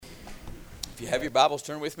If you have your Bibles,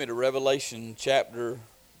 turn with me to Revelation chapter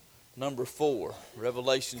number 4.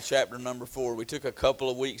 Revelation chapter number 4. We took a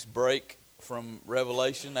couple of weeks break from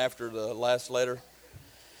Revelation after the last letter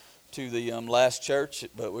to the last church,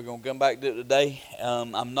 but we're going to come back to it today.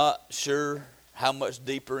 I'm not sure how much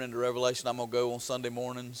deeper into Revelation I'm going to go on Sunday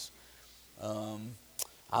mornings.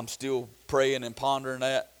 I'm still praying and pondering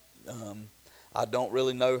that. I don't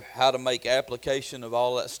really know how to make application of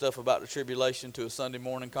all that stuff about the tribulation to a Sunday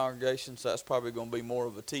morning congregation, so that's probably going to be more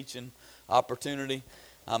of a teaching opportunity.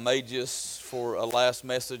 I may just, for a last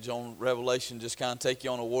message on Revelation, just kind of take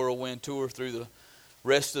you on a whirlwind tour through the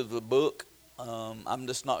rest of the book. I'm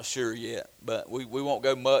just not sure yet, but we won't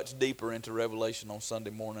go much deeper into Revelation on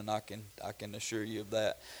Sunday morning. I can assure you of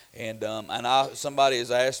that. And somebody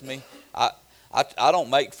has asked me. I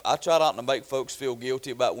try not to make folks feel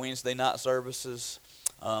guilty about Wednesday night services.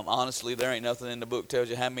 Honestly, there ain't nothing in the book tells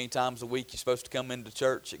you how many times a week you're supposed to come into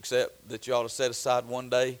church, except that you ought to set aside one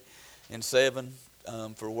day in 7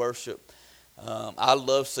 for worship. I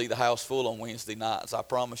love to see the house full on Wednesday nights. I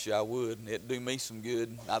promise you I would. It'd do me some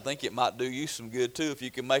good. I think it might do you some good too if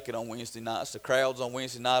you can make it on Wednesday nights. The crowds on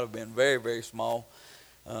Wednesday night have been very, very small,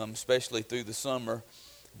 especially through the summer.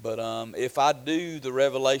 But if I do the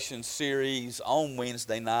Revelation series on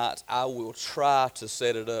Wednesday nights, I will try to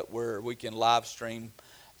set it up where we can live stream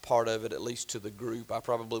part of it, at least to the group. I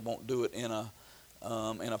probably won't do it in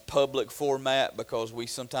a public format because we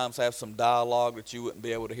sometimes have some dialogue that you wouldn't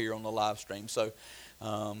be able to hear on the live stream. So,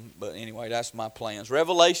 but anyway, that's my plans.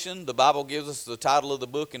 Revelation, the Bible gives us the title of the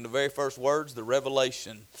book in the very first words, the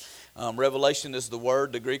Revelation. Revelation is the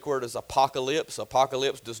word. The Greek word is apocalypse.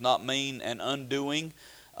 Apocalypse does not mean an undoing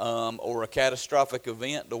or a catastrophic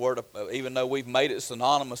event. The word, even though we've made it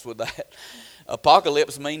synonymous with that,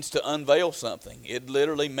 apocalypse means to unveil something. It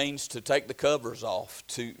literally means to take the covers off,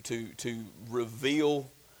 to reveal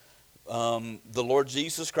the Lord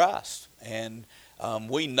Jesus Christ. And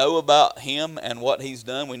we know about him and what he's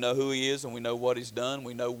done. We know who he is and we know what he's done.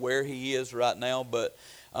 We know where he is right now. But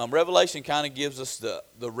Revelation kind of gives us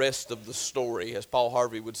the rest of the story, as Paul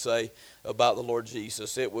Harvey would say, about the Lord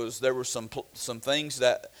Jesus. There were some things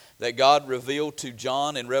that God revealed to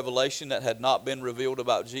John in Revelation that had not been revealed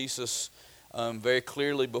about Jesus very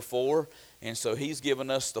clearly before. And so he's given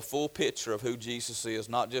us the full picture of who Jesus is,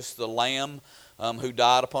 not just the Lamb who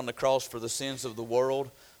died upon the cross for the sins of the world,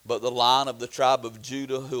 but the Lion of the tribe of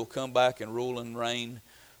Judah who will come back and rule and reign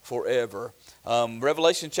forever.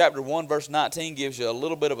 Revelation chapter 1 verse 19 gives you a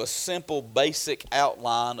little bit of a simple basic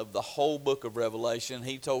outline of the whole book of Revelation.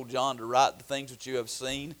 He told John to write the things which you have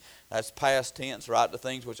seen. That's past tense. Write the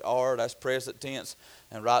things which are. That's present tense.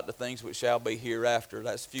 And write the things which shall be hereafter.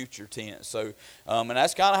 That's future tense. So, and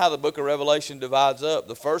that's kind of how the book of Revelation divides up.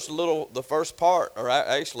 The first part, or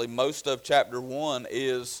actually most of chapter 1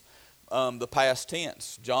 is the past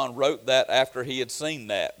tense. John wrote that after he had seen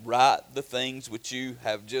that. Write the things which you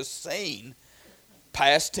have just seen.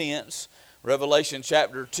 Past tense. Revelation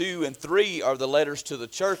chapter 2 and 3 are the letters to the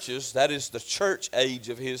churches. That is the church age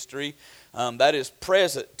of history. That is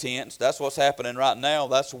present tense. That's what's happening right now.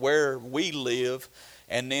 That's where we live.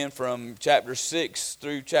 And then from chapter 6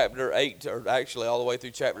 through chapter 8, or actually all the way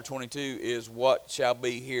through chapter 22, is what shall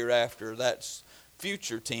be hereafter. That's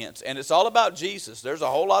future tense. And it's all about Jesus. There's a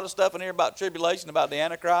whole lot of stuff in here about tribulation, about the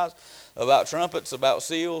Antichrist, about trumpets, about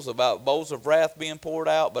seals, about bowls of wrath being poured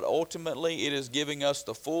out. But ultimately it is giving us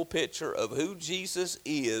the full picture of who Jesus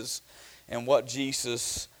is and what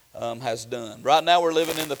Jesus has done. Right now we're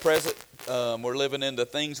living in the present. We're living in the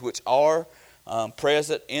things which are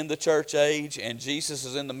present in the church age. And Jesus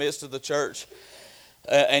is in the midst of the church.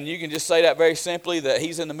 And you can just say that very simply, that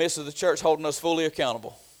he's in the midst of the church holding us fully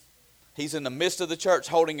accountable. He's in the midst of the church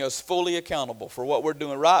holding us fully accountable for what we're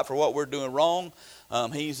doing right, for what we're doing wrong.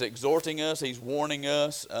 He's exhorting us. He's warning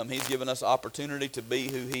us. He's given us opportunity to be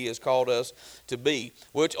who he has called us to be,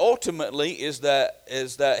 which ultimately is that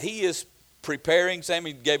he is preparing.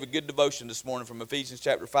 Sammy gave a good devotion this morning from Ephesians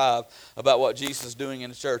chapter 5 about what Jesus is doing in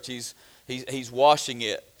the church. He's washing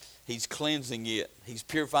it. He's cleansing it. He's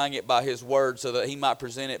purifying it by his word so that he might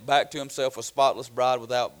present it back to himself a spotless bride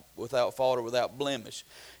without fault or without blemish.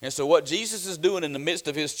 And so what Jesus is doing in the midst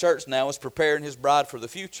of his church now is preparing his bride for the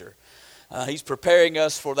future. He's preparing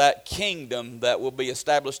us for that kingdom that will be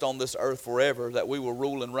established on this earth forever, that we will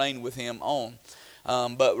rule and reign with him on.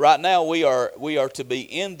 But right now we are to be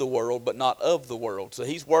in the world, but not of the world. So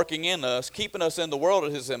he's working in us, keeping us in the world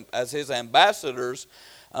as his ambassadors,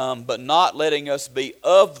 but not letting us be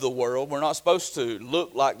of the world. We're not supposed to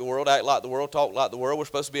look like the world, act like the world, talk like the world. We're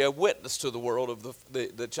supposed to be a witness to the world of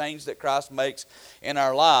the change that Christ makes in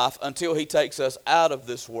our life until he takes us out of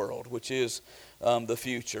this world, which is the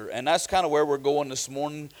future. And that's kind of where we're going this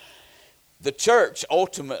morning. The church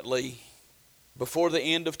ultimately, before the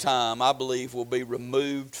end of time, I believe, will be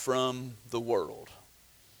removed from the world.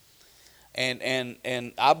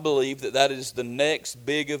 And I believe that is the next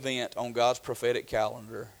big event on God's prophetic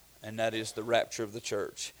calendar, and that is the rapture of the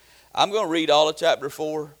church. I'm going to read all of chapter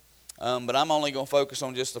 4, but I'm only going to focus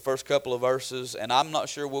on just the first couple of verses, and I'm not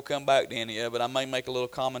sure we'll come back to any of it, but I may make a little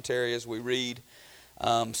commentary as we read.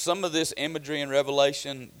 Some of this imagery and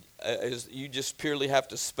revelation is you just purely have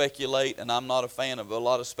to speculate, and I'm not a fan of a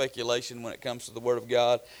lot of speculation when it comes to the Word of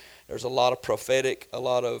God. There's a lot of prophetic, a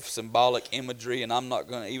lot of symbolic imagery, and I'm not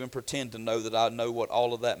going to even pretend to know that I know what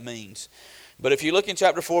all of that means. But if you look in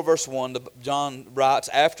chapter 4, verse 1, John writes,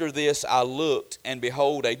 "After this I looked, and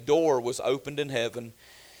behold, a door was opened in heaven.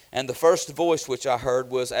 And the first voice which I heard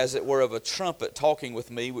was as it were of a trumpet talking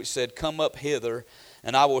with me, which said, Come up hither,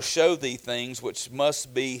 and I will show thee things which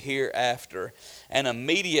must be hereafter. And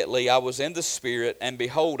immediately I was in the Spirit, and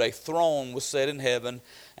behold, a throne was set in heaven,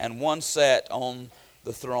 and one sat on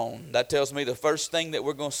the throne." That tells me the first thing that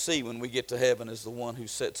we're going to see when we get to heaven is the one who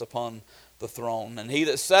sits upon the throne. And he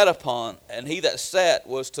that sat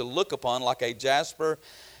was to look upon like a jasper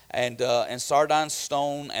and sardine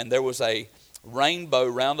stone, and there was a rainbow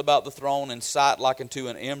round about the throne, in sight like unto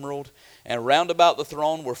an emerald. And round about the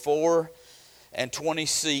throne were 24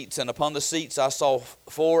 seats, and upon the seats I saw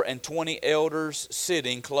 24 elders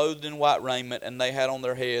sitting, clothed in white raiment, and they had on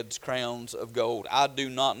their heads crowns of gold. I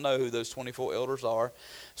do not know who those 24 elders are.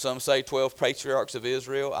 Some say 12 patriarchs of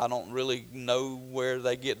Israel. I don't really know where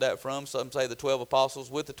they get that from. Some say the 12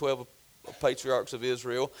 apostles with the 12 patriarchs of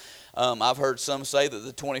Israel. I've heard some say that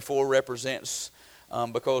the 24 represents,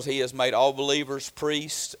 because he has made all believers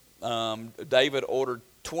priests. David ordered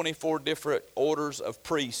 24 different orders of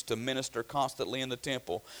priests to minister constantly in the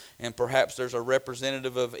temple, and perhaps there's a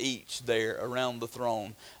representative of each there around the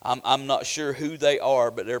throne. I'm not sure who they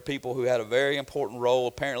are, but they're people who had a very important role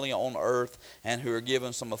apparently on earth, and who are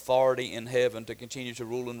given some authority in heaven to continue to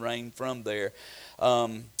rule and reign from there.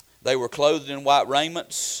 They were clothed in white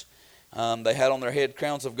raiments. They had on their head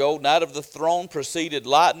crowns of gold, and out of the throne proceeded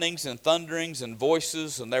lightnings and thunderings and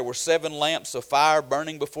voices, and there were 7 lamps of fire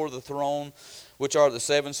burning before the throne, which are the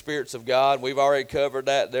 7 spirits of God. We've already covered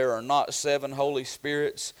that. There are not 7 Holy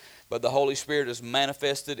Spirits, but the Holy Spirit is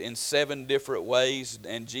manifested in 7 different ways.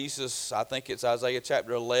 And Jesus, I think it's Isaiah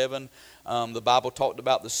chapter 11, the Bible talked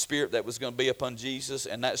about the Spirit that was going to be upon Jesus,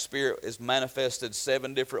 and that Spirit is manifested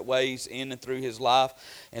 7 different ways in and through his life.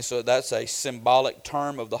 And so that's a symbolic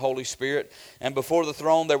term of the Holy Spirit. And before the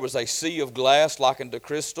throne there was a sea of glass like unto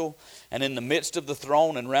crystal, and in the midst of the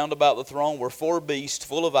throne and round about the throne were 4 beasts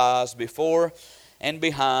full of eyes before and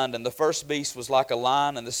behind. And the first beast was like a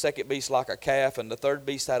lion, and the second beast like a calf, and the third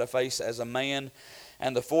beast had a face as a man,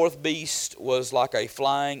 and the fourth beast was like a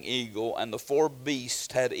flying eagle. And the 4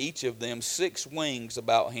 beasts had each of them 6 wings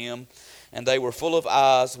about him, and they were full of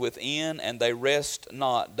eyes within, and they rest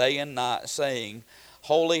not day and night, saying,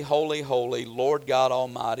 Holy, holy, holy, Lord God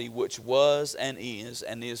Almighty, which was and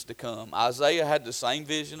is to come. Isaiah had the same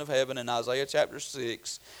vision of heaven in Isaiah chapter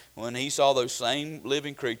 6 when he saw those same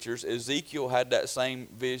living creatures. Ezekiel had that same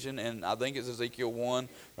vision, and I think it's Ezekiel 1,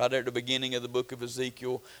 right there at the beginning of the book of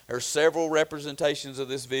Ezekiel. There are several representations of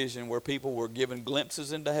this vision where people were given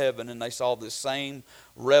glimpses into heaven, and they saw this same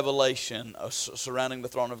revelation surrounding the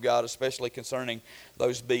throne of God, especially concerning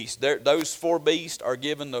those beasts. Those 4 beasts are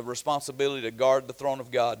given the responsibility to guard the throne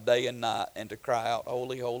of God day and night, and to cry out,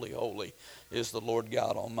 Holy, holy, holy is the Lord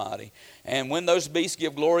God Almighty. And when those beasts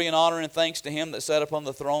give glory and honor and thanks to him that sat upon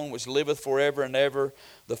the throne, which liveth forever and ever,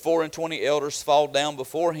 the 24 elders fall down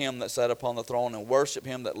before him that sat upon the throne, and worship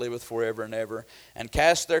him that liveth forever and ever, and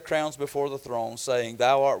cast their crowns before the throne, saying,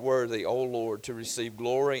 Thou art worthy, O Lord, to receive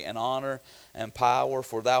glory and honor and power,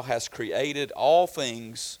 for thou hast created all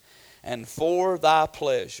things, and for thy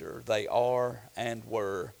pleasure they are and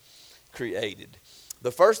were created.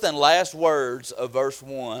 The first and last words of verse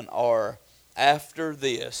 1 are, after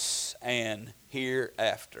this and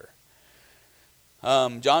hereafter.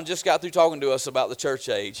 John just got through talking to us about the church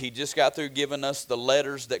age. He just got through giving us the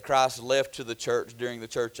letters that Christ left to the church during the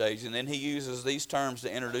church age. And then he uses these terms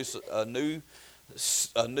to introduce a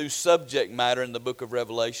new subject matter in the book of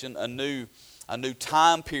Revelation, a new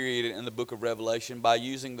time period in the book of Revelation, by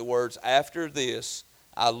using the words, after this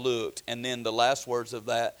I looked. And then the last words of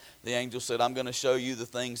that, the angel said, I'm going to show you the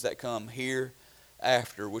things that come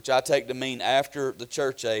hereafter, which I take to mean after the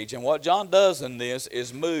church age. And what John does in this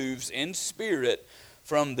is moves in spirit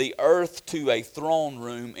from the earth to a throne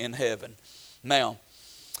room in heaven. Now,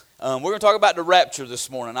 we're going to talk about the rapture this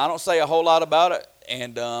morning. I don't say a whole lot about it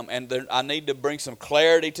I need to bring some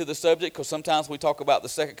clarity to the subject, because sometimes we talk about the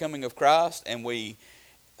second coming of Christ, and we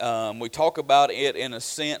talk about it in a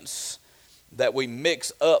sense that we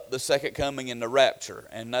mix up the second coming and the rapture,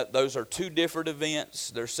 and those are two different events.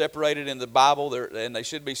 They're separated in the Bible, and they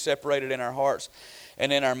should be separated in our hearts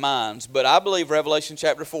and in our minds. But I believe Revelation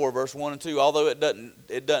chapter 4, verse 1 and 2, although it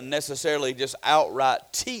doesn't necessarily just outright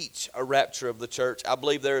teach a rapture of the church, I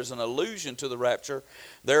believe there is an allusion to the rapture.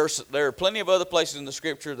 There are plenty of other places in the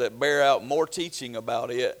Scripture that bear out more teaching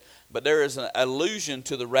about it, but there is an allusion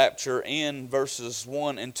to the rapture in verses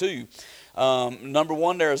 1 and 2. Number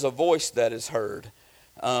one, there is a voice that is heard.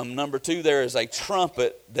 Number two, there is a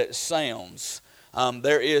trumpet that sounds.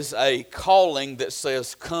 There is a calling that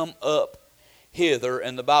says, "Come up hither,"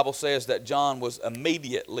 and the Bible says that John was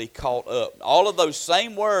immediately caught up. All of those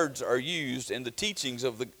same words are used in the teachings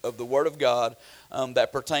of the Word of God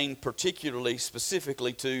that pertain particularly,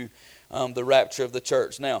 specifically to the rapture of the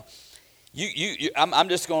church. Now, I'm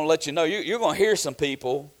just going to let you know, you're going to hear some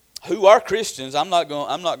people who are Christians. I'm not going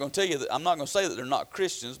to tell you that. I'm not going to say that they're not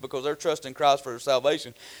Christians, because they're trusting Christ for their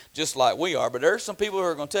salvation, just like we are. But there are some people who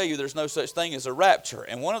are going to tell you there's no such thing as a rapture.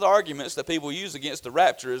 And one of the arguments that people use against the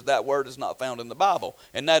rapture is that word is not found in the Bible,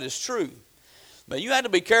 and that is true. But you have to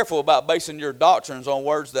be careful about basing your doctrines on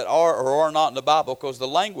words that are or are not in the Bible, because the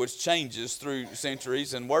language changes through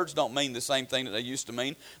centuries, and words don't mean the same thing that they used to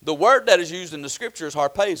mean. The word that is used in the Scripture is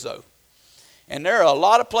harpazo. And there are a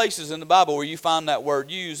lot of places in the Bible where you find that word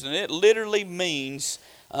used, and it literally means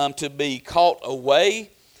to be caught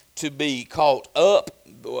away, to be caught up.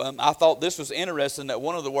 I thought this was interesting that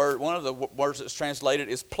one of the words that's translated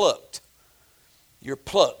is plucked. You're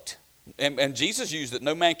plucked. And Jesus used it.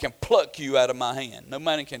 No man can pluck you out of my hand. No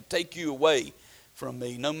man can take you away from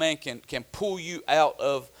me. No man can pull you out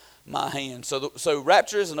of my hand. So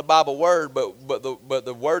rapture isn't a Bible word, but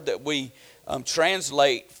the word that we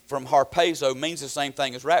translate from harpazo means the same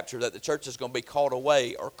thing as rapture, that the church is going to be caught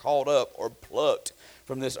away or caught up or plucked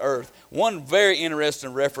from this earth. One very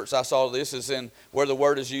interesting reference I saw to this is in where the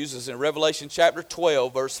word is used is in Revelation chapter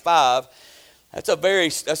 12, verse 5. That's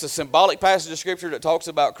a symbolic passage of Scripture that talks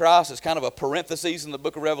about Christ. It's kind of a parenthesis in the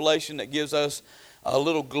book of Revelation that gives us a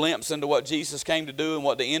little glimpse into what Jesus came to do and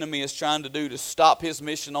what the enemy is trying to do to stop his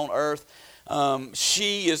mission on earth.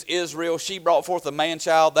 She is Israel. She brought forth a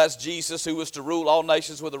man-child. That's Jesus, who was to rule all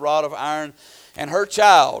nations with a rod of iron. And her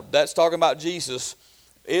child, that's talking about Jesus,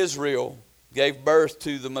 Israel, gave birth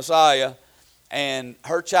to the Messiah, and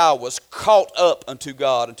her child was caught up unto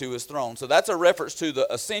God, unto his throne. So that's a reference to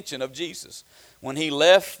the ascension of Jesus, when he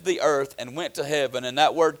left the earth and went to heaven. And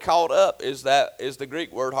that word caught up is the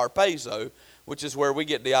Greek word harpazo, which is where we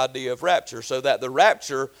get the idea of rapture. So that the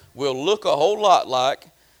rapture will look a whole lot like,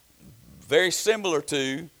 very similar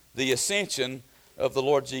to, the ascension of the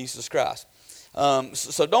Lord Jesus Christ.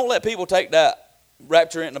 So don't let people take that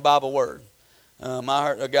rapture in the Bible word. I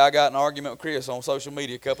heard a guy got in an argument with Chris on social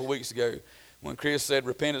media a couple of weeks ago when Chris said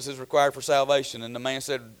repentance is required for salvation, and the man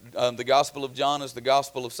said the Gospel of John is the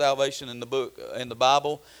gospel of salvation in the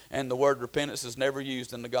Bible, and the word repentance is never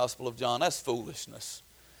used in the Gospel of John. That's foolishness.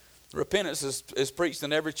 Repentance is preached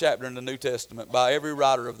in every chapter in the New Testament by every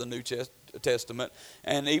writer of the New Testament.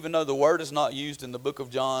 And even though the word is not used in the book of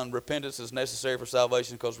John, repentance is necessary for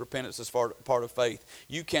salvation, because repentance is part of faith.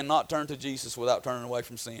 You cannot turn to Jesus without turning away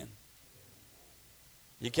from sin.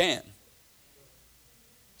 You can't.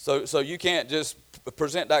 So you can't just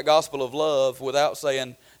present that gospel of love without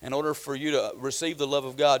saying, in order for you to receive the love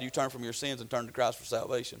of God, you turn from your sins and turn to Christ for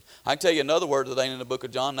salvation. I can tell you another word that ain't in the book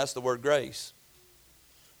of John, that's the word grace.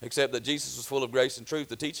 Except that Jesus was full of grace and truth.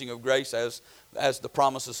 The teaching of grace as the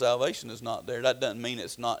promise of salvation is not there. That doesn't mean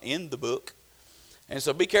it's not in the book. And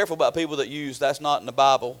so be careful about people that use that's not in the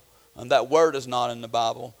Bible, and that word is not in the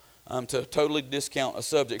Bible, to totally discount a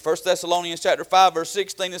subject. 1 Thessalonians chapter 5, verse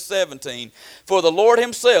 16 and 17. For the Lord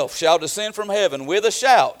himself shall descend from heaven with a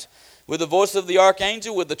shout, with the voice of the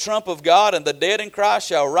archangel, with the trump of God, and the dead in Christ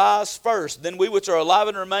shall rise first. Then we which are alive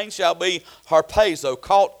and remain shall be harpazo,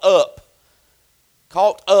 caught up,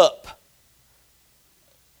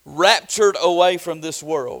 raptured away from this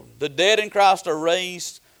world. The dead in Christ are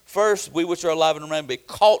raised first. We which are alive and remain be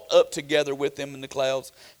caught up together with them in the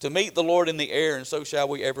clouds to meet the Lord in the air, and so shall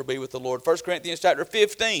we ever be with the Lord. 1 Corinthians chapter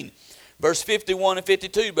 15, verse 51 and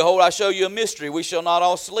 52. Behold, I show you a mystery. We shall not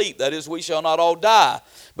all sleep. That is, we shall not all die,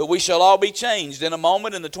 but we shall all be changed in a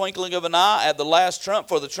moment, in the twinkling of an eye, at the last trump.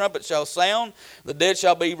 For the trumpet shall sound, the dead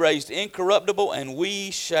shall be raised incorruptible, and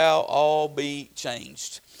we shall all be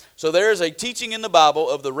changed. So there is a teaching in the Bible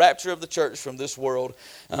of the rapture of the church from this world.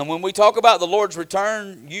 When we talk about the Lord's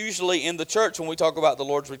return, usually in the church, when we talk about the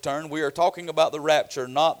Lord's return, we are talking about the rapture,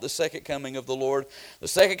 not the second coming of the Lord. The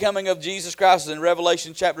second coming of Jesus Christ is in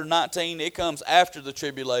Revelation chapter 19. It comes after the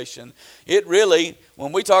tribulation. It really,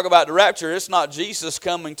 when we talk about the rapture, it's not Jesus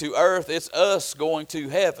coming to earth, it's us going to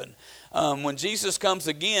heaven. When Jesus comes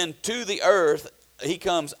again to the earth, he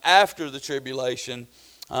comes after the tribulation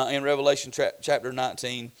in Revelation chapter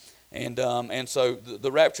 19. And so the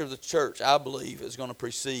rapture of the church, I believe, is going to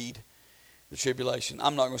precede the tribulation.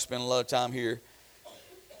 I'm not going to spend a lot of time here,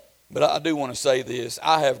 but I do want to say this.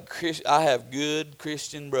 I have good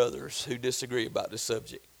Christian brothers who disagree about this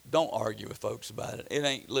subject. Don't argue with folks about it. It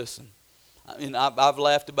ain't, listen. I mean, I've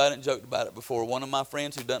laughed about it and joked about it before. One of my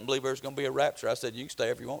friends who doesn't believe there's going to be a rapture, I said, you can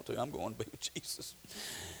stay if you want to. I'm going to be with Jesus.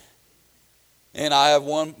 And I have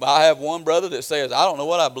one brother that says, I don't know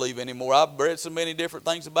what I believe anymore. I've read so many different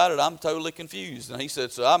things about it, I'm totally confused. And he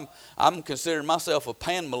said, so I'm considering myself a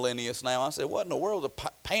pan-millennialist now. I said, what in the world is a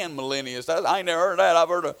pan-millennialist? I ain't never heard of that. I've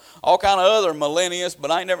heard of all kind of other millennialists, but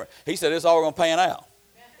I ain't never. He said, it's all going to pan out.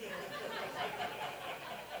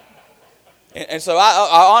 and so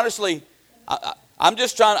I honestly, all I'm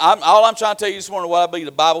trying to tell you this morning what I believe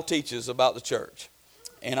the Bible teaches about the church.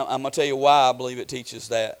 And I'm going to tell you why I believe it teaches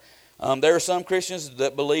that. There are some Christians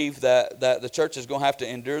that believe that the church is going to have to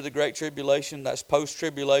endure the Great Tribulation. That's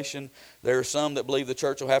post-tribulation. There are some that believe the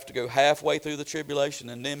church will have to go halfway through the tribulation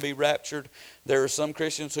and then be raptured. There are some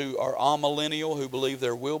Christians who are amillennial, who believe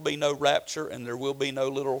there will be no rapture and there will be no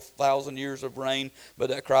literal 1,000 years of reign, but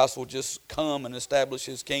that Christ will just come and establish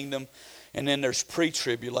his kingdom. And then there's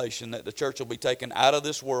pre-tribulation, that the church will be taken out of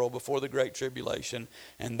this world before the Great Tribulation.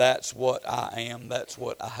 And that's what I am. That's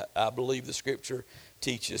what I believe the Scripture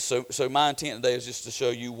teaches. So my intent today is just to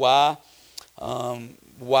show you why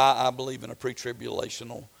I believe in a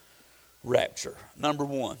pre-tribulational rapture. Number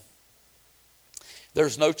one,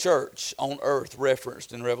 there's no church on earth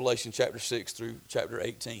referenced in Revelation chapter 6 through chapter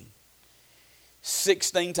 18.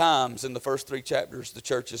 16 times in the first 3 chapters the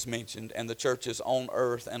church is mentioned, and the church is on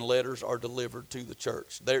earth and letters are delivered to the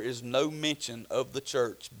church. There is no mention of the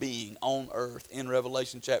church being on earth in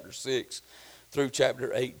Revelation chapter 6 through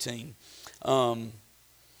chapter 18.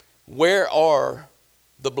 Where are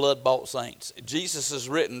the blood-bought saints? Jesus has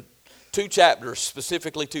written 2 chapters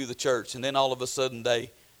specifically to the church, and then all of a sudden they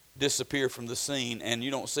disappear from the scene, and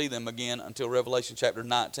you don't see them again until Revelation chapter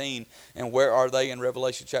 19. And where are they in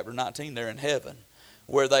Revelation chapter 19? They're in heaven,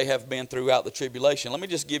 where they have been throughout the tribulation. Let me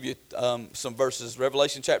just give you some verses.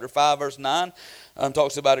 Revelation chapter 5, verse 9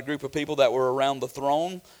 talks about a group of people that were around the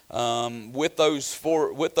throne with those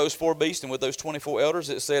four beasts and with those 24 elders.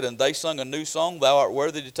 It said, and they sung a new song, thou art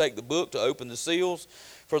worthy to take the book, to open the seals,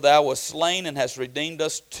 for thou wast slain and hast redeemed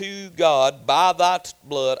us to God by thy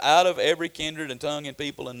blood out of every kindred and tongue and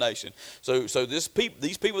people and nation. So these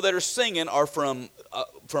people that are singing are from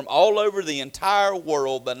all over the entire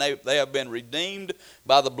world, but they have been redeemed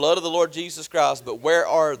by the blood of the Lord Jesus Christ. But where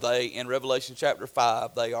are they in Revelation chapter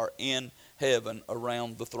 5? They are in heaven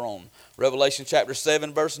around the throne. Revelation chapter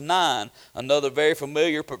 7 verse 9, another very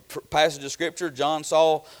familiar passage of Scripture. John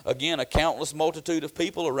saw again a countless multitude of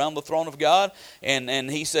people around the throne of God, and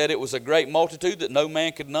he said it was a great multitude that no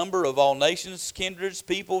man could number, of all nations, kindreds,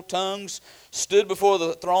 people, tongues, stood before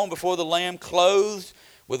the throne, before the Lamb, clothed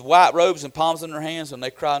with white robes and palms in their hands, and they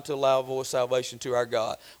cried into a loud voice, salvation to our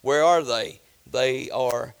God. Where are they? They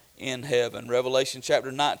are in heaven. Revelation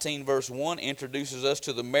chapter 19 verse 1 introduces us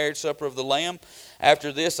to the marriage supper of the Lamb.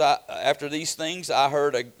 After these things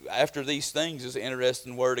is an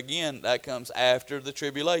interesting word again. That comes after the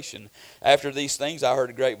tribulation. After these things I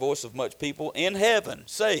heard a great voice of much people in heaven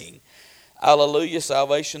saying, Alleluia,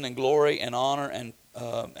 salvation and glory and honor and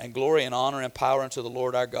power unto the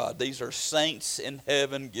Lord our God. These are saints in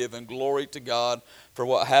heaven giving glory to God for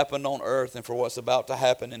what happened on earth and for what's about to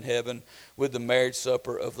happen in heaven with the marriage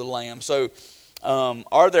supper of the Lamb. So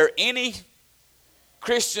are there any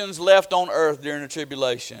Christians left on earth during the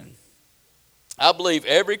tribulation? I believe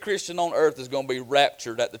every Christian on earth is going to be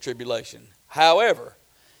raptured at the tribulation. However,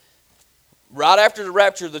 right after the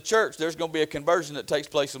rapture of the church, there's going to be a conversion that takes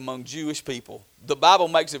place among Jewish people. The Bible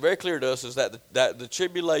makes it very clear to us is that the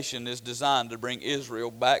tribulation is designed to bring Israel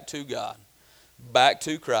back to God, back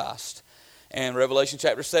to Christ. And Revelation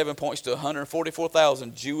chapter 7 points to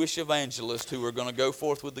 144,000 Jewish evangelists who are going to go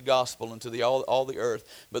forth with the gospel into all the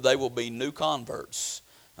earth. But they will be new converts.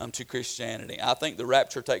 to Christianity. I think the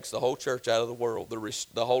rapture takes the whole church out of the world.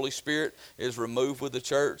 The Holy Spirit is removed with the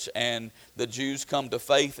church, and the Jews come to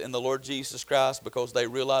faith in the Lord Jesus Christ because they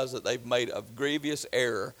realize that they've made a grievous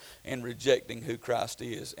error in rejecting who Christ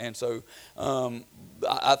is. And so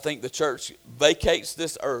I think the church vacates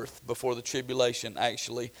this earth before the tribulation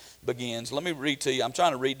actually begins. Let me read to you. I'm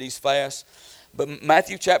trying to read these fast. But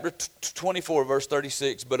Matthew chapter 24, verse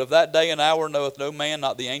 36, but of that day and hour knoweth no man,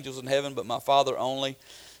 not the angels in heaven, but my Father only.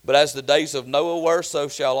 But as the days of Noah were, so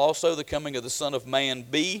shall also the coming of the Son of Man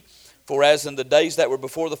be. For as in the days that were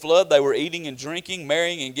before the flood, they were eating and drinking,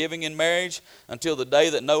 marrying and giving in marriage, until the day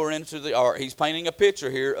that Noah entered the ark. He's painting a picture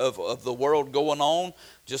here of the world going on,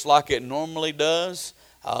 just like it normally does,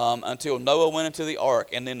 until Noah went into the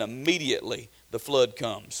ark, and then immediately the flood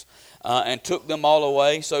comes. And took them all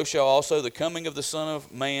away, so shall also the coming of the Son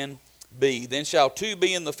of Man be. Then shall two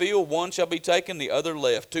be in the field, one shall be taken, the other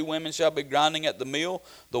left. Two women shall be grinding at the mill,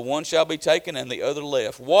 the one shall be taken, and the other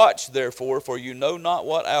left. Watch therefore, for you know not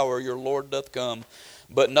what hour your Lord doth come.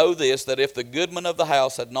 But know this, that if the goodman of the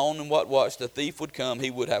house had known in what watch the thief would come,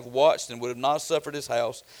 he would have watched and would have not suffered his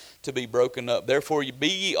house to be broken up. Therefore be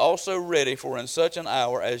ye also ready, for in such an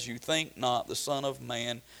hour as you think not, the Son of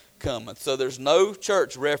Man cometh. So there's no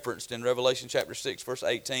church referenced in Revelation chapter 6, verse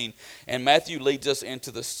 18. And Matthew leads us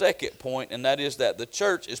into the second point, and that is that the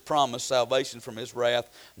church is promised salvation from his wrath,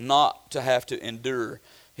 not to have to endure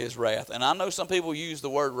his wrath. And I know some people use the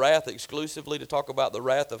word wrath exclusively to talk about the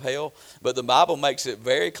wrath of hell, but the Bible makes it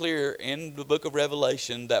very clear in the book of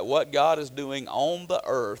Revelation that what God is doing on the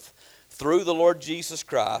earth through the Lord Jesus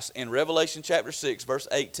Christ in Revelation chapter 6, verse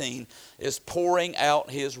 18, is pouring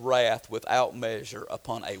out his wrath without measure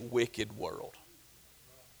upon a wicked world.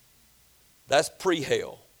 That's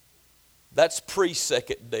pre-hell. That's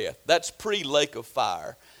pre-second death. That's pre-lake of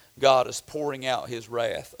fire. God is pouring out his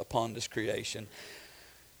wrath upon this creation.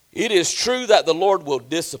 It is true that the Lord will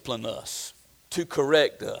discipline us to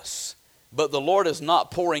correct us, but the Lord is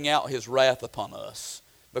not pouring out his wrath upon us,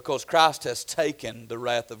 because Christ has taken the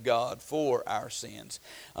wrath of God for our sins.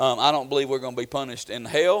 I don't believe we're going to be punished in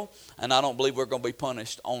hell, and I don't believe we're going to be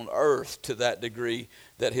punished on earth to that degree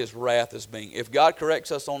that his wrath is being. If God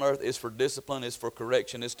corrects us on earth, it's for discipline, it's for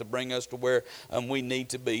correction, it's to bring us to where we need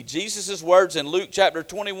to be. Jesus' words in Luke chapter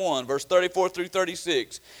 21, verse 34 through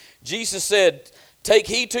 36, Jesus said, take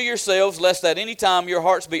heed to yourselves, lest at any time your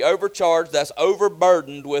hearts be overcharged, that's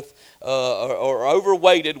overburdened with or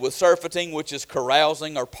overweighted with surfeiting, which is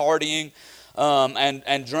carousing or partying,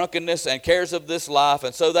 and drunkenness and cares of this life,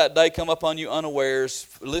 and so that day come upon you unawares.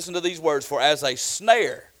 Listen to these words, for as a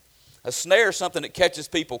snare is something that catches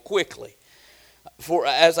people quickly. For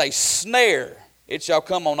as a snare it shall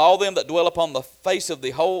come on all them that dwell upon the face of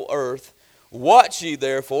the whole earth. Watch ye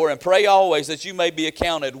therefore, and pray always that you may be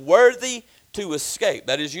accounted worthy to escape.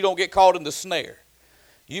 That is, you don't get caught in the snare.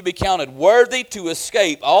 You be counted worthy to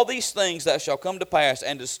escape all these things that shall come to pass,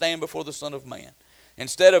 and to stand before the Son of Man.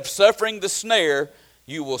 Instead of suffering the snare,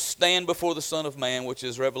 you will stand before the Son of Man, which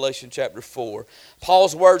is Revelation chapter 4.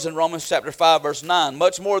 Paul's words in Romans chapter 5, verse 9,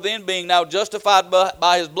 much more then, being now justified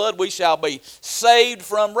by his blood, we shall be saved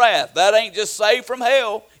from wrath. That ain't just saved from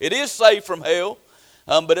hell. It is saved from hell,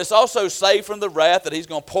 but it's also saved from the wrath that he's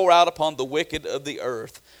going to pour out upon the wicked of the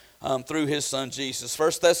earth. Through his Son Jesus.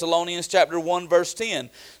 1 Thessalonians chapter 1 verse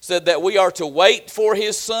 10 said that we are to wait for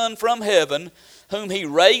his Son from heaven, whom he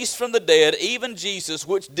raised from the dead, even Jesus,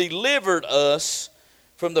 which delivered us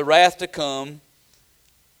from the wrath to come.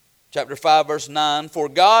 Chapter 5 verse 9, for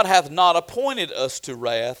God hath not appointed us to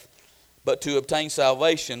wrath, but to obtain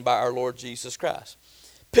salvation by our Lord Jesus Christ.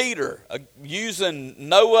 Peter, using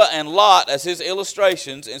Noah and Lot as his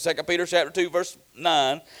illustrations in 2 Peter chapter 2 verse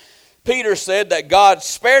 9, Peter said that God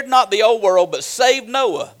spared not the old world, but saved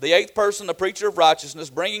Noah, the eighth person, the preacher of righteousness,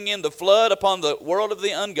 bringing in the flood upon the world of the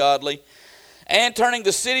ungodly, and turning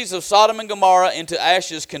the cities of Sodom and Gomorrah into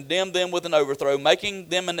ashes, condemned them with an overthrow, making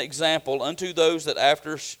them an example unto those that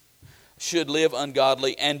after should live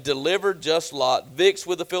ungodly, and delivered just Lot, vexed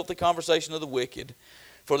with the filthy conversation of the wicked.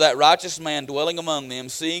 For that righteous man dwelling among them,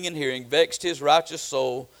 seeing and hearing, vexed his righteous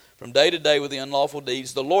soul from day to day with the unlawful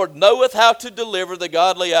deeds. The Lord knoweth how to deliver the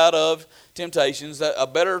godly out of temptations. A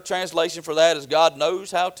better translation for that is God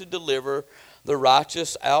knows how to deliver the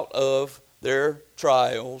righteous out of their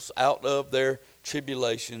trials, out of their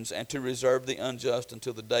tribulations, and to reserve the unjust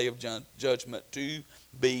until the day of judgment to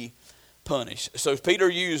be punished. So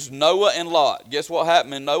Peter used Noah and Lot. Guess what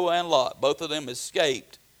happened in Noah and Lot? Both of them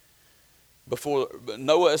escaped.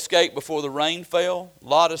 Noah escaped before the rain fell.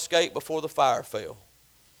 Lot escaped before the fire fell.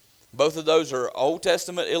 Both of those are Old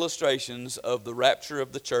Testament illustrations of the rapture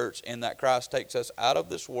of the church, and that Christ takes us out of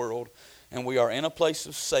this world and we are in a place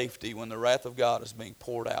of safety when the wrath of God is being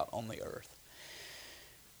poured out on the earth.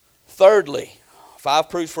 Thirdly, 5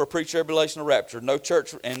 proofs for a pre-tribulational rapture. No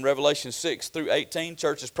church in Revelation 6 through 18.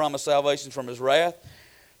 Church is promised salvation from his wrath.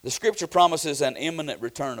 The scripture promises an imminent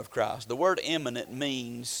return of Christ. The word imminent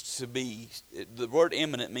means something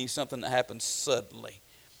that happens suddenly,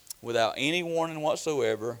 without any warning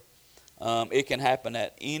whatsoever. It can happen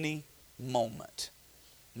at any moment.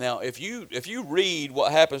 Now, if you read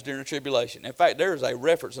what happens during the tribulation, in fact, there is a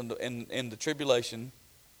reference in the tribulation,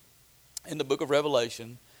 in the book of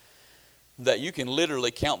Revelation, that you can literally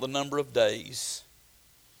count the number of days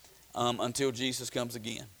until Jesus comes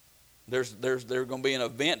again. There's going to be an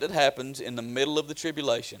event that happens in the middle of the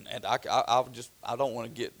tribulation, and I don't want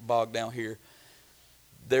to get bogged down here.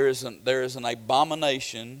 There is an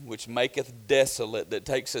abomination which maketh desolate, that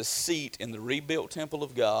takes a seat in the rebuilt temple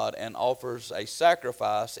of God and offers a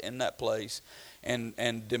sacrifice in that place,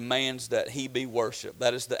 and demands that he be worshipped.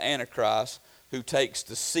 That is the Antichrist, who takes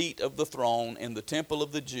the seat of the throne in the temple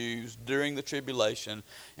of the Jews during the tribulation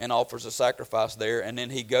and offers a sacrifice there, and then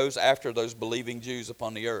he goes after those believing Jews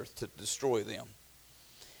upon the earth to destroy them.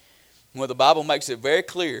 Well, the Bible makes it very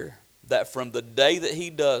clear that from the day that he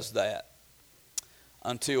does that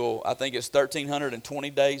until, I think it's 1,320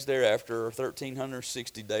 days thereafter, or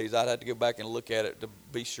 1,360 days, I'd have to go back and look at it to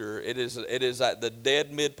be sure. It is at the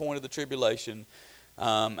dead midpoint of the tribulation,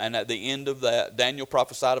 and at the end of that, Daniel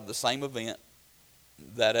prophesied of the same event,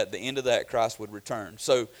 that at the end of that, Christ would return.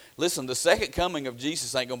 So, listen, the second coming of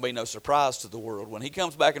Jesus ain't going to be no surprise to the world. When he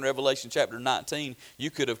comes back in Revelation chapter 19, you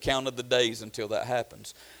could have counted the days until that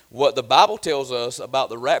happens. What the Bible tells us about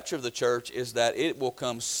the rapture of the church is that it will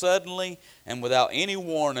come suddenly and without any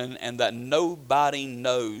warning, and that nobody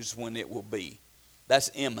knows when it will be. That's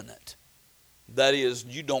imminent. That is,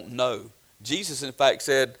 you don't know. Jesus, in fact,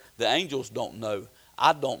 said, the angels don't know.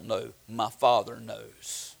 I don't know. My Father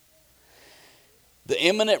knows. The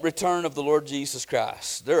imminent return of the Lord Jesus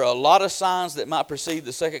Christ. There are a lot of signs that might precede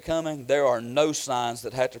the second coming. There are no signs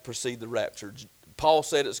that have to precede the rapture. Paul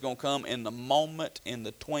said it's going to come in the moment, in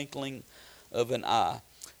the twinkling of an eye.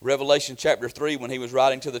 Revelation chapter 3, when he was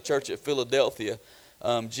writing to the church at Philadelphia,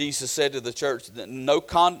 Jesus said to the church that no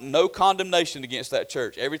condemnation against that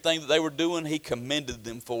church. Everything that they were doing, he commended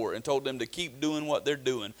them for and told them to keep doing what they're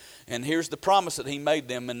doing. And here's the promise that he made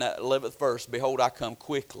them in that 11th verse. Behold, I come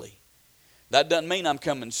quickly. That doesn't mean I'm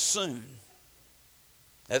coming soon.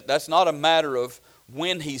 That's not a matter of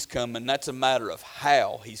when he's coming. That's a matter of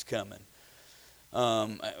how he's coming.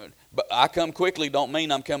 But I come quickly don't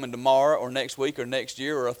mean I'm coming tomorrow or next week or next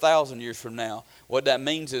year or 1,000 years from now. What that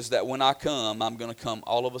means is that when I come, I'm going to come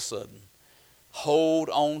all of a sudden. Hold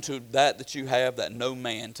on to that you have, that no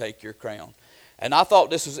man take your crown. And I thought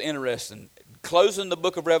this was interesting. Closing the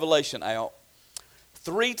book of Revelation out,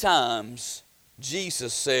 3 times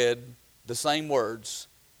Jesus said the same words.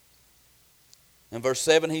 In verse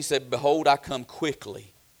 7 he said, behold, I come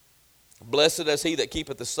quickly. Blessed is he that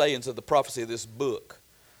keepeth the sayings of the prophecy of this book.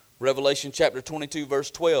 Revelation chapter 22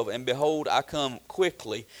 verse 12, and behold, I come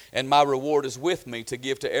quickly, and my reward is with me to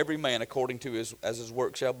give to every man according to as his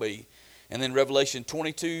work shall be. And then Revelation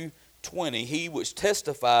 22:20, he which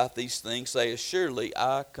testifieth these things saith, surely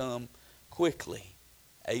I come quickly.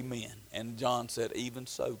 Amen. And John said, even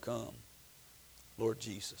so come, Lord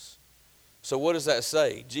Jesus. So what does that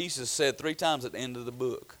say? Jesus said 3 times at the end of the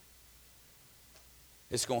book,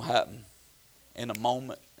 it's going to happen in a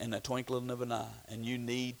moment, in the twinkling of an eye. And you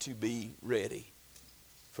need to be ready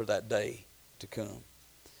for that day to come.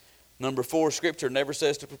 Number 4, Scripture never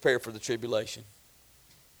says to prepare for the tribulation.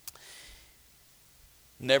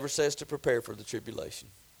 Never says to prepare for the tribulation.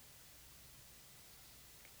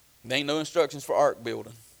 There ain't no instructions for ark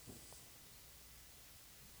building.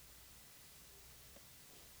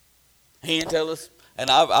 He didn't tell us,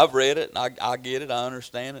 and I've read it, and I get it, I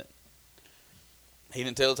understand it. He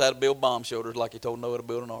didn't tell us how to build bomb shelters like he told Noah to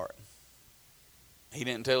build an ark. He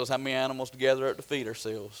didn't tell us how many animals to gather up to feed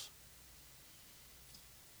ourselves.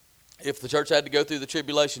 If the church had to go through the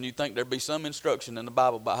tribulation, you'd think there'd be some instruction in the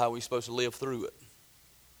Bible about how we're supposed to live through it,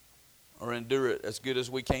 or endure it as good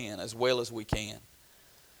as we can, as well as we can,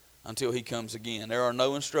 until he comes again. There are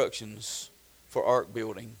no instructions for ark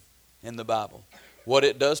building in the Bible. What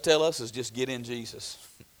it does tell us is just get in Jesus.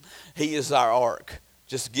 He is our ark.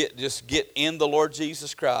 Just get in the Lord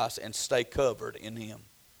Jesus Christ and stay covered in him.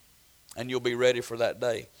 And you'll be ready for that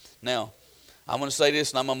day. Now, I'm going to say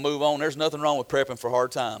this and I'm going to move on. There's nothing wrong with prepping for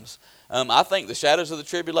hard times. I think the shadows of the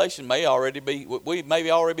tribulation we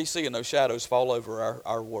may already be seeing those shadows fall over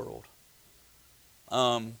our world.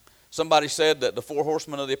 Somebody said that the 4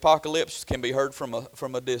 horsemen of the apocalypse can be heard from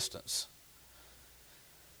a distance.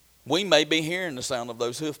 We may be hearing the sound of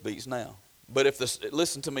those hoofbeats now. But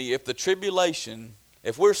listen to me, if the tribulation,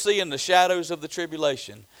 if we're seeing the shadows of the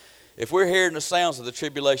tribulation, if we're hearing the sounds of the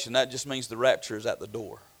tribulation, that just means the rapture is at the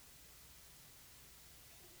door.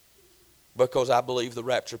 Because I believe the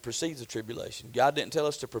rapture precedes the tribulation. God didn't tell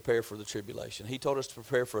us to prepare for the tribulation. He told us to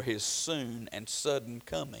prepare for His soon and sudden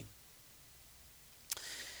coming.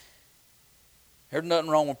 There's nothing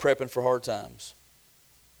wrong with prepping for hard times.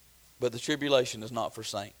 But the tribulation is not for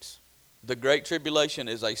saints. The Great Tribulation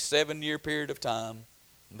is a 7-year period of time.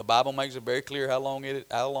 The Bible makes it very clear how long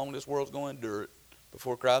this world's going to endure it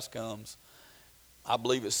before Christ comes. I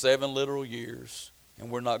believe it's 7 literal years, and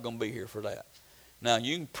we're not going to be here for that. Now,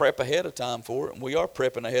 you can prep ahead of time for it, and we are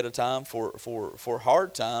prepping ahead of time for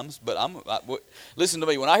hard times. But listen to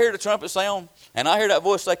me. When I hear the trumpet sound, and I hear that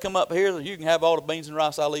voice say, "Come up here, you can have all the beans and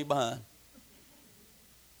rice I leave behind."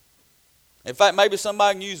 In fact, maybe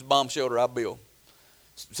somebody can use the bomb shelter I built.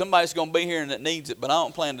 Somebody's going to be here and that needs it, but I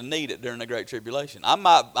don't plan to need it during the Great Tribulation. I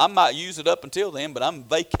might use it up until then, but I'm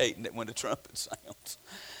vacating it when the trumpet sounds.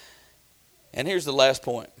 And here's the last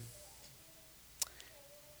point.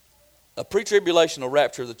 A pre-tribulational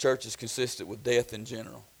rapture of the church is consistent with death in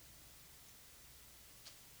general.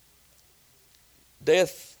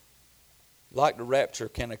 Death, like the rapture,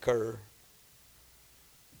 can occur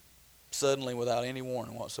suddenly without any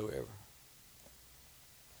warning whatsoever.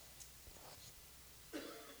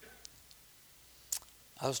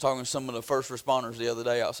 I was talking to some of the first responders the other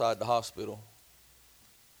day outside the hospital.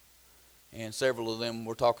 And several of them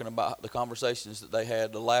were talking about the conversations that they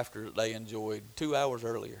had, the laughter that they enjoyed 2 hours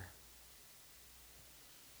earlier.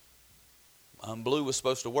 Blue was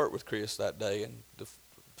supposed to work with Chris that day, and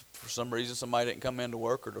for some reason somebody didn't come into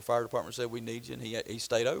work, or the fire department said, "We need you," and he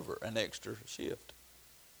stayed over an extra shift.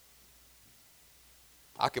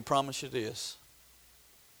 I can promise you this.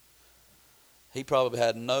 He probably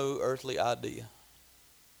had no earthly idea.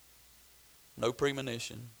 No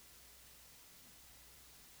premonition.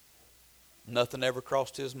 Nothing ever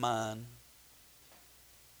crossed his mind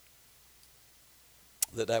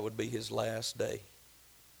that would be his last day.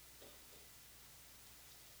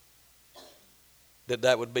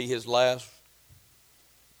 That would be his last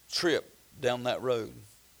trip down that road.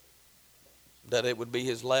 That it would be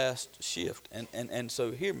his last shift. And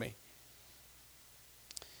so hear me.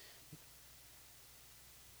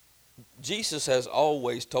 Jesus has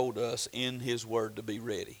always told us in His Word to be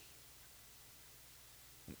ready.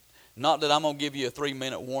 Not that I'm going to give you a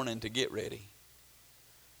 3-minute warning to get ready.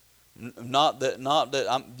 Not that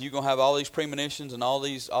you're going to have all these premonitions and all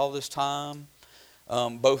this time.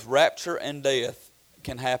 Both rapture and death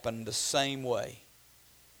can happen the same way.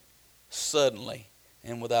 Suddenly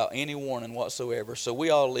and without any warning whatsoever. So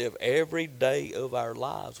we all live every day of our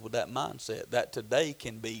lives with that mindset that today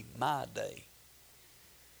can be my day.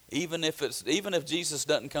 Even if Jesus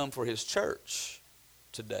doesn't come for His church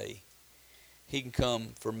today, He can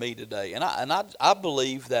come for me today. And I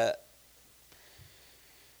believe that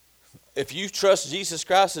if you trust Jesus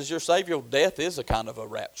Christ as your Savior, death is a kind of a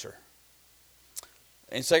rapture.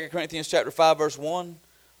 In 2 Corinthians chapter 5, verse 1,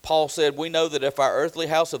 Paul said, "We know that if our earthly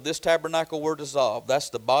house of this tabernacle were dissolved," that's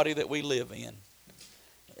the body that we live in.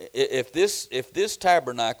 If this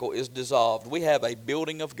tabernacle is dissolved, we have a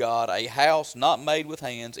building of God, a house not made with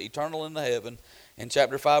hands, eternal in the heaven. And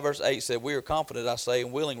chapter 5, verse 8 said, "We are confident, I say,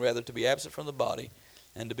 and willing rather to be absent from the body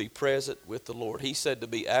and to be present with the Lord." He said to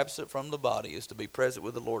be absent from the body is to be present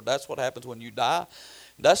with the Lord. That's what happens when you die.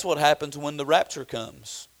 That's what happens when the rapture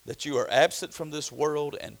comes, that you are absent from this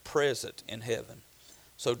world and present in heaven.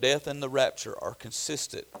 So death and the rapture are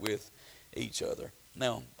consistent with each other.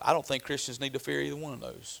 Now, I don't think Christians need to fear either one of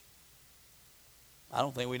those. I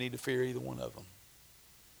don't think we need to fear either one of them.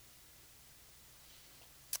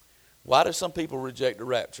 Why do some people reject the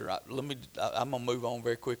rapture? I'm going to move on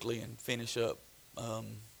very quickly and finish up.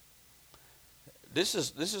 This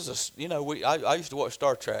is I used to watch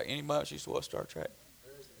Star Trek. Anybody else used to watch Star Trek?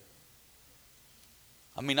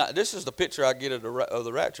 I mean, this is the picture I get of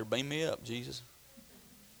the rapture. Beam me up, Jesus.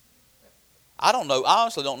 I don't know. I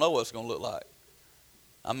honestly don't know what it's going to look like.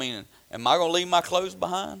 I mean, am I going to leave my clothes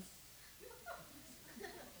behind?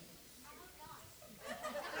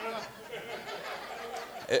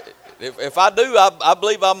 If I do, I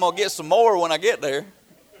believe I'm going to get some more when I get there.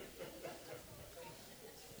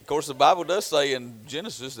 Of course, the Bible does say in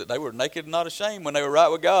Genesis that they were naked and not ashamed when they were right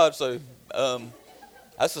with God. So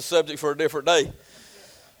that's a subject for a different day.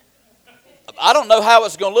 I don't know how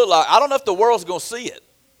it's going to look like. I don't know if the world's going to see it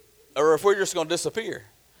or if we're just going to disappear.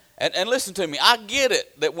 And listen to me, I get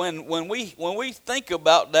it that when we think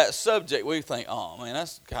about that subject, we think, "Oh man,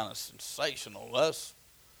 that's kind of sensational.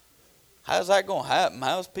 How's that going to happen?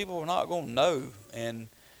 How's people not going to know? And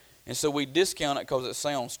so we discount it because it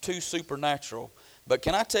sounds too supernatural. But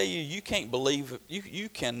can I tell you, you can't believe it. You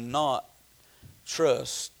cannot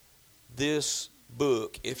trust this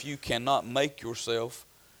book if you cannot make yourself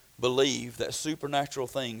believe that supernatural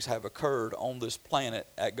things have occurred on this planet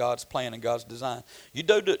at God's plan and God's design. You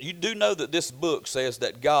do know that this book says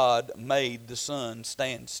that God made the sun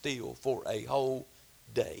stand still for a whole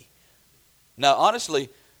day. Now, honestly,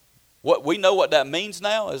 what we know what that means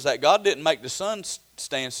now is that God didn't make the sun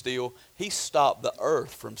stand still. He stopped the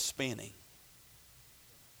earth from spinning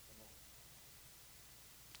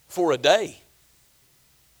for a day.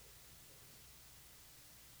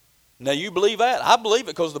 Now, you believe that? I believe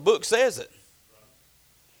it because the book says it.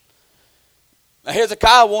 Now,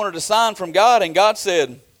 Hezekiah wanted a sign from God, and God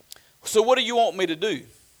said, so what do you want me to do?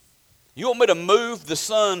 You want me to move the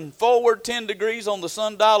sun forward 10 degrees on the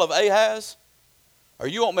sundial of Ahaz? Or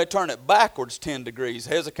you want me to turn it backwards 10 degrees?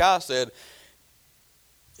 Hezekiah said,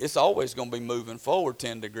 it's always going to be moving forward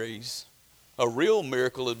 10 degrees. A real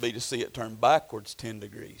miracle would be to see it turn backwards 10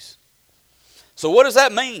 degrees. So what does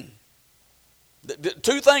that mean?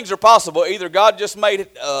 Two things are possible. Either God just made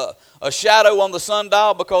a shadow on the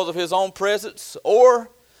sundial because of his own presence, or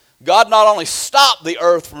God not only stopped the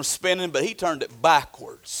earth from spinning, but he turned it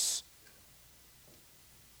backwards.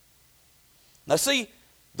 Now see,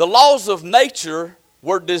 the laws of nature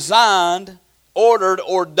were designed, ordered,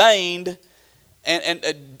 ordained,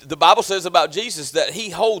 and the Bible says about Jesus that he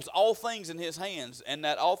holds all things in his hands and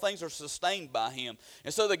that all things are sustained by him.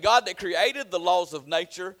 And so the God that created the laws of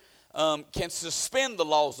nature can suspend the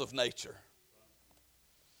laws of nature.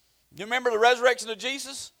 You remember the resurrection of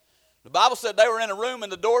Jesus? The Bible said they were in a room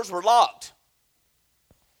and the doors were locked.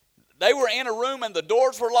 They were in a room and the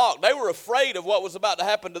doors were locked. They were afraid of what was about to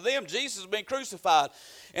happen to them. Jesus had been crucified.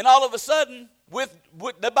 And all of a sudden, with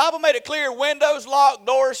the Bible made it clear, windows locked,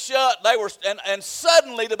 doors shut. And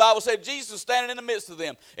suddenly the Bible said Jesus was standing in the midst of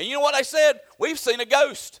them. And you know what they said? We've seen a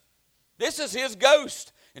ghost. This is his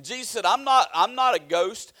ghost. And Jesus said, I'm not a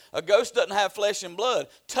ghost. A ghost doesn't have flesh and blood.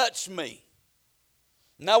 Touch me.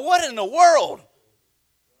 Now what in the world?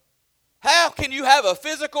 How can you have a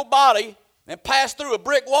physical body and pass through a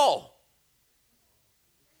brick wall?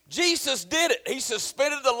 Jesus did it. He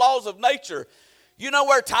suspended the laws of nature. You know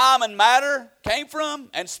where time and matter came from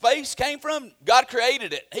and space came from? God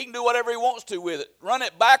created it. He can do whatever he wants to with it. Run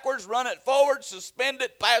it backwards, run it forward, suspend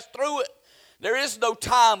it, pass through it. There is no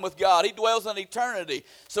time with God. He dwells in eternity.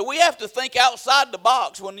 So we have to think outside the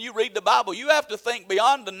box when you read the Bible. You have to think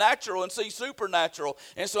beyond the natural and see supernatural.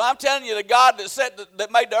 And so I'm telling you, the God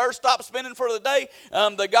that made the earth stop spinning for the day,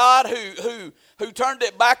 the God who turned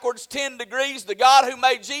it backwards 10 degrees, the God who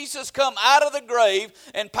made Jesus come out of the grave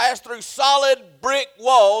and pass through solid brick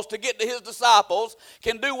walls to get to his disciples,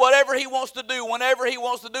 can do whatever he wants to do whenever he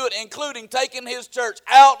wants to do it, including taking his church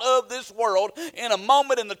out of this world in a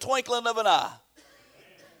moment, in the twinkling of an eye.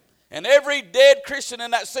 And every dead Christian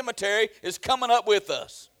in that cemetery is coming up with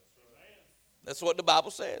us. That's what the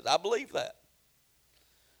Bible says. I believe that.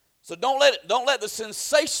 So don't let the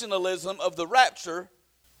sensationalism of the rapture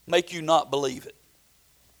make you not believe it.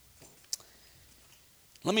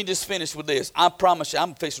 Let me just finish with this. I promise you,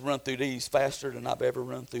 I'm fixing to run through these faster than I've ever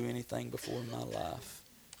run through anything before in my life.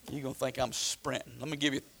 You're going to think I'm sprinting. Let me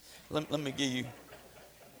give you.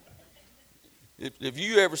 If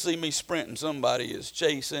you ever see me sprinting, somebody is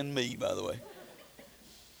chasing me, by the way.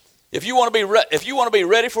 If you want to be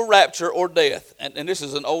ready for rapture or death, and this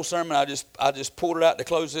is an old sermon, I just pulled it out to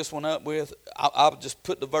close this one up with. I'll just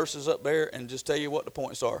put the verses up there and just tell you what the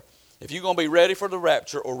points are. If you're going to be ready for the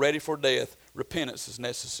rapture or ready for death, repentance is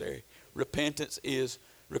necessary. Repentance is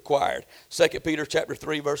required. 2 Peter chapter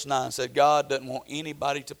 3 verse 9 said God doesn't want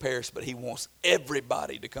anybody to perish, but he wants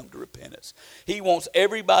everybody to come to repentance. He wants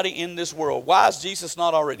everybody in this world. Why has Jesus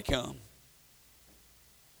not already come?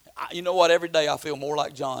 You know what? Every day I feel more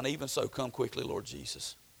like John. Even so, come quickly, Lord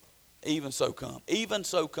Jesus. Even so, come. Even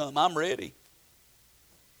so, come. I'm ready.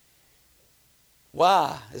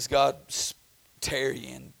 Why is God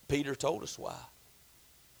tarrying? Peter told us why.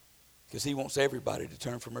 Because he wants everybody to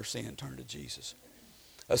turn from their sin and turn to Jesus.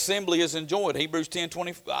 Assembly is enjoined. Hebrews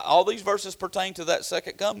 10:20. All these verses pertain to that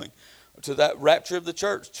second coming, to that rapture of the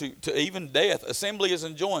church, to even death. Assembly is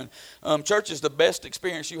enjoined. Church is the best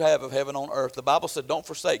experience you have of heaven on earth. The Bible said, don't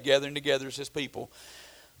forsake gathering together as his people,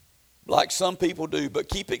 like some people do, but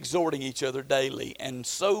keep exhorting each other daily, and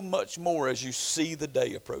so much more as you see the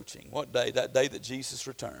day approaching. What day? That day that Jesus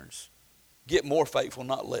returns. Get more faithful,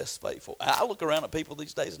 not less faithful. I look around at people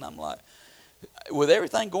these days and I'm like, with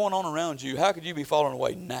everything going on around you, how could you be falling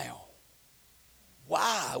away now?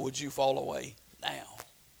 Why would you fall away now?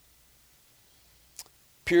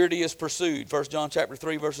 Purity is pursued. 1 John chapter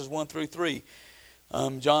 3, verses 1 through 3.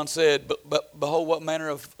 John said, but behold, what manner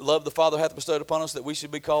of love the Father hath bestowed upon us, that we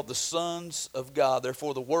should be called the sons of God.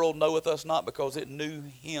 Therefore the world knoweth us not, because it knew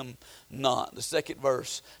him not. The second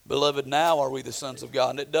verse, beloved, now are we the sons of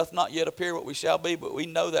God, and it doth not yet appear what we shall be, but we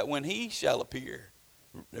know that when he shall appear,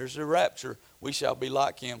 there's a rapture, we shall be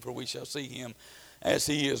like him, for we shall see him as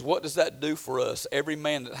he is. What does that do for us? Every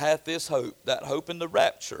man that hath this hope, that hope in the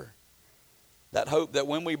rapture, that hope that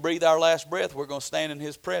when we breathe our last breath, we're going to stand in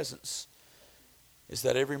his presence, is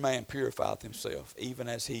that every man purifieth himself, even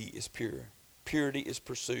as he is pure. Purity is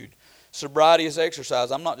pursued. Sobriety is exercise.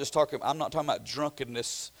 I'm not talking about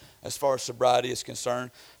drunkenness as far as sobriety is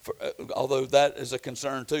concerned, although that is a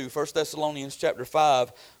concern too. 1 Thessalonians chapter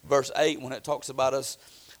 5, verse 8, when it talks about us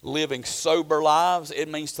living sober lives, it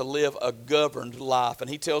means to live a governed life. And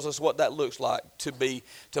he tells us what that looks like, to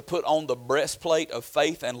put on the breastplate of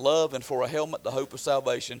faith and love, and for a helmet the hope of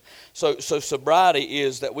salvation. So sobriety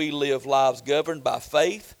is that we live lives governed by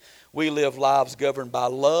faith, we live lives governed by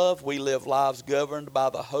love, we live lives governed by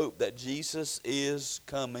the hope that Jesus is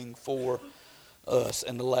coming for us.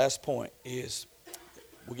 And the last point is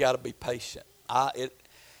we got to be patient. I've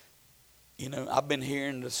been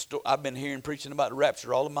hearing preaching about the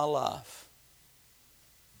rapture all of my life.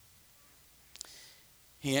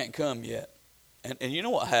 He ain't come yet, and you know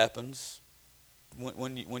what happens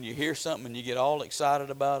when you hear something and you get all excited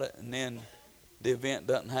about it, and then the event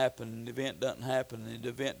doesn't happen, and the event doesn't happen, and the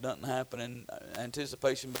event doesn't happen, and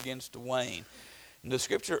anticipation begins to wane. And the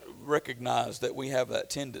Scripture recognizes that we have that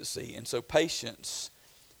tendency, and so patience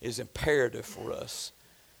is imperative for us.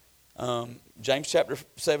 James chapter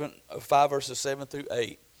 5 verses 7 through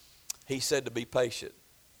 8, he said to be patient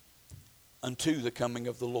unto the coming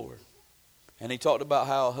of the Lord. And he talked about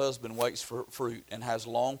how a husband waits for fruit and has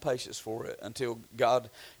long patience for it until God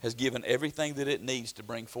has given everything that it needs to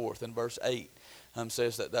bring forth. And verse 8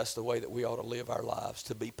 says that that's the way that we ought to live our lives,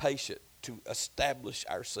 to be patient, to establish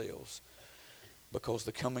ourselves, because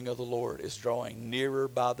the coming of the Lord is drawing nearer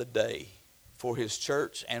by the day for his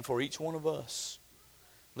church and for each one of us.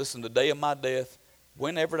 Listen, the day of my death,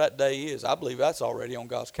 whenever that day is, I believe that's already on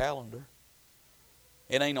God's calendar.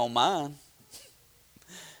 It ain't on mine.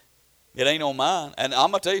 It ain't on mine. And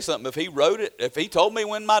I'm going to tell you something. If he wrote it, if he told me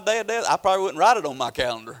when my day of death, I probably wouldn't write it on my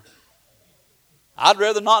calendar. I'd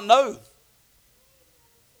rather not know.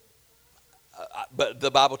 But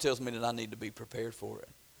the Bible tells me that I need to be prepared for it.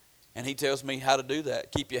 And he tells me how to do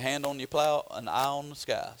that. Keep your hand on your plow and eye on the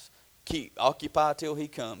skies. Occupy till he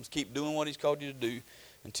comes. Keep doing what he's called you to do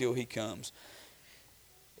until he comes.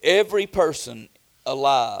 Every person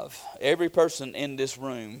alive, every person in this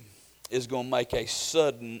room is going to make a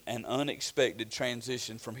sudden and unexpected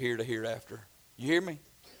transition from here to hereafter. You hear me?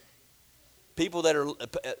 People that are,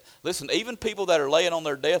 listen, even people that are laying on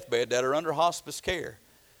their deathbed, that are under hospice care,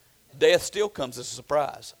 death still comes as a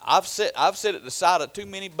surprise. I've sat at the side of too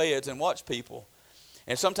many beds and watched people,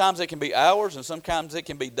 and sometimes it can be hours and sometimes it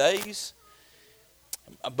can be days.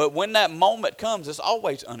 But when that moment comes, it's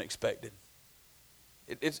always unexpected.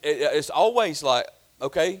 It's always like,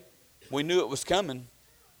 okay, we knew it was coming,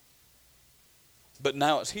 but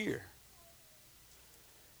now it's here.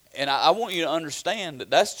 And I want you to understand that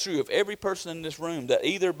that's true of every person in this room, that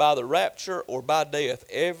either by the rapture or by death,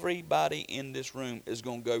 everybody in this room is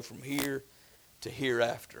going to go from here to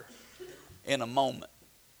hereafter in a moment,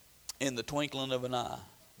 in the twinkling of an eye.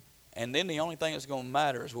 And then the only thing that's going to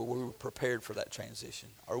matter is, well, we were prepared for that transition.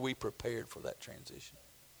 Are we prepared for that transition?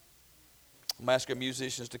 I'm asking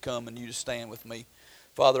musicians to come and you to stand with me.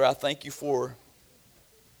 Father, I thank you for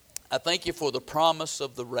the promise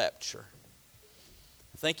of the rapture.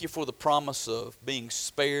 I thank you for the promise of being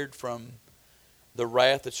spared from the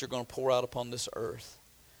wrath that you're going to pour out upon this earth.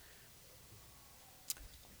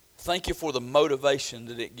 Thank you for the motivation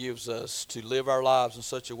that it gives us to live our lives in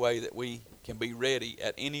such a way that we can be ready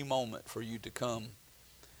at any moment for you to come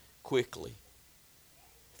quickly.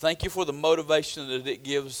 Thank you for the motivation that it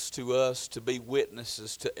gives to us to be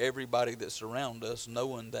witnesses to everybody that's around us,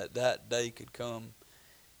 knowing that that day could come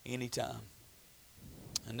anytime,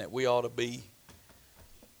 and that we ought to be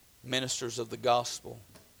ministers of the gospel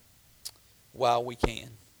while we can.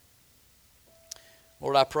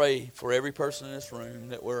 Lord, I pray for every person in this room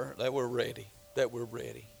that we're ready, that we're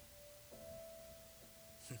ready.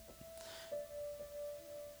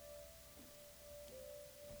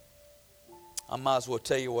 I might as well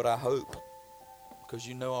tell you what I hope, because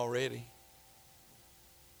you know already.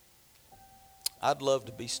 I'd love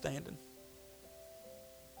to be standing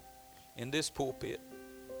in this pulpit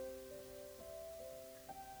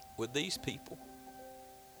with these people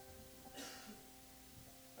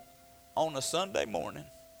on a Sunday morning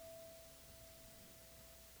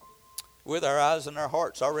with our eyes and our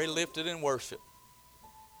hearts already lifted in worship,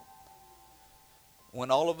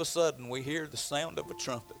 when all of a sudden we hear the sound of a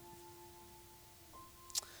trumpet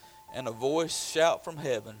and a voice shout from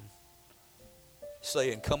heaven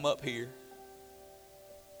saying, "Come up here."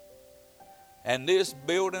 And this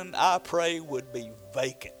building, I pray, would be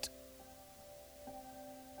vacant.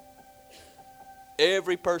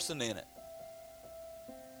 Every person in it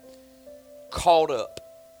caught up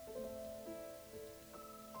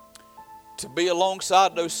to be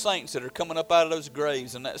alongside those saints that are coming up out of those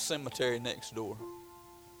graves in that cemetery next door.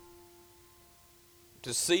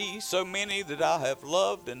 To see so many that I have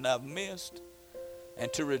loved and I've missed,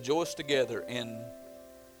 and to rejoice together in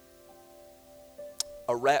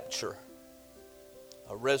a rapture,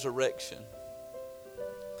 a resurrection,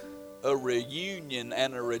 a reunion,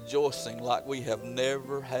 and a rejoicing like we have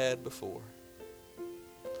never had before.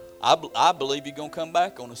 I believe you're going to come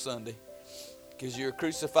back on a Sunday, because you're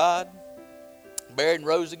crucified, buried, and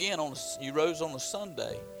rose again. You rose on a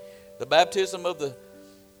Sunday. The baptism of the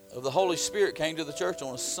Holy Spirit came to the church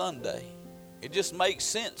on a Sunday. It just makes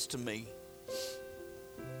sense to me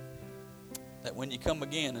that when you come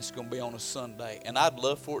again, it's going to be on a Sunday. And I'd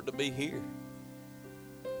love for it to be here.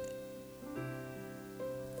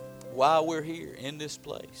 While we're here in this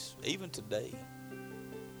place, even today,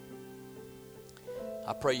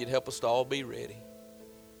 I pray you'd help us to all be ready,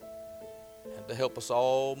 and to help us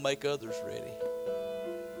all make others ready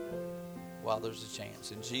while there's a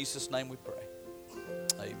chance. In Jesus' name we pray.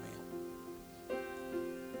 Amen.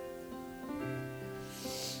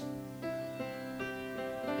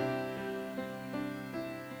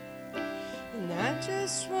 And I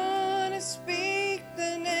just want to speak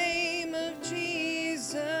the name of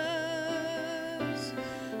Jesus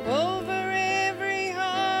over every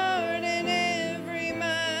heart and every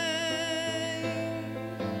mind,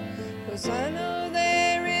 'cause I know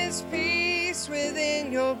there is peace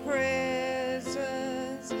within your presence.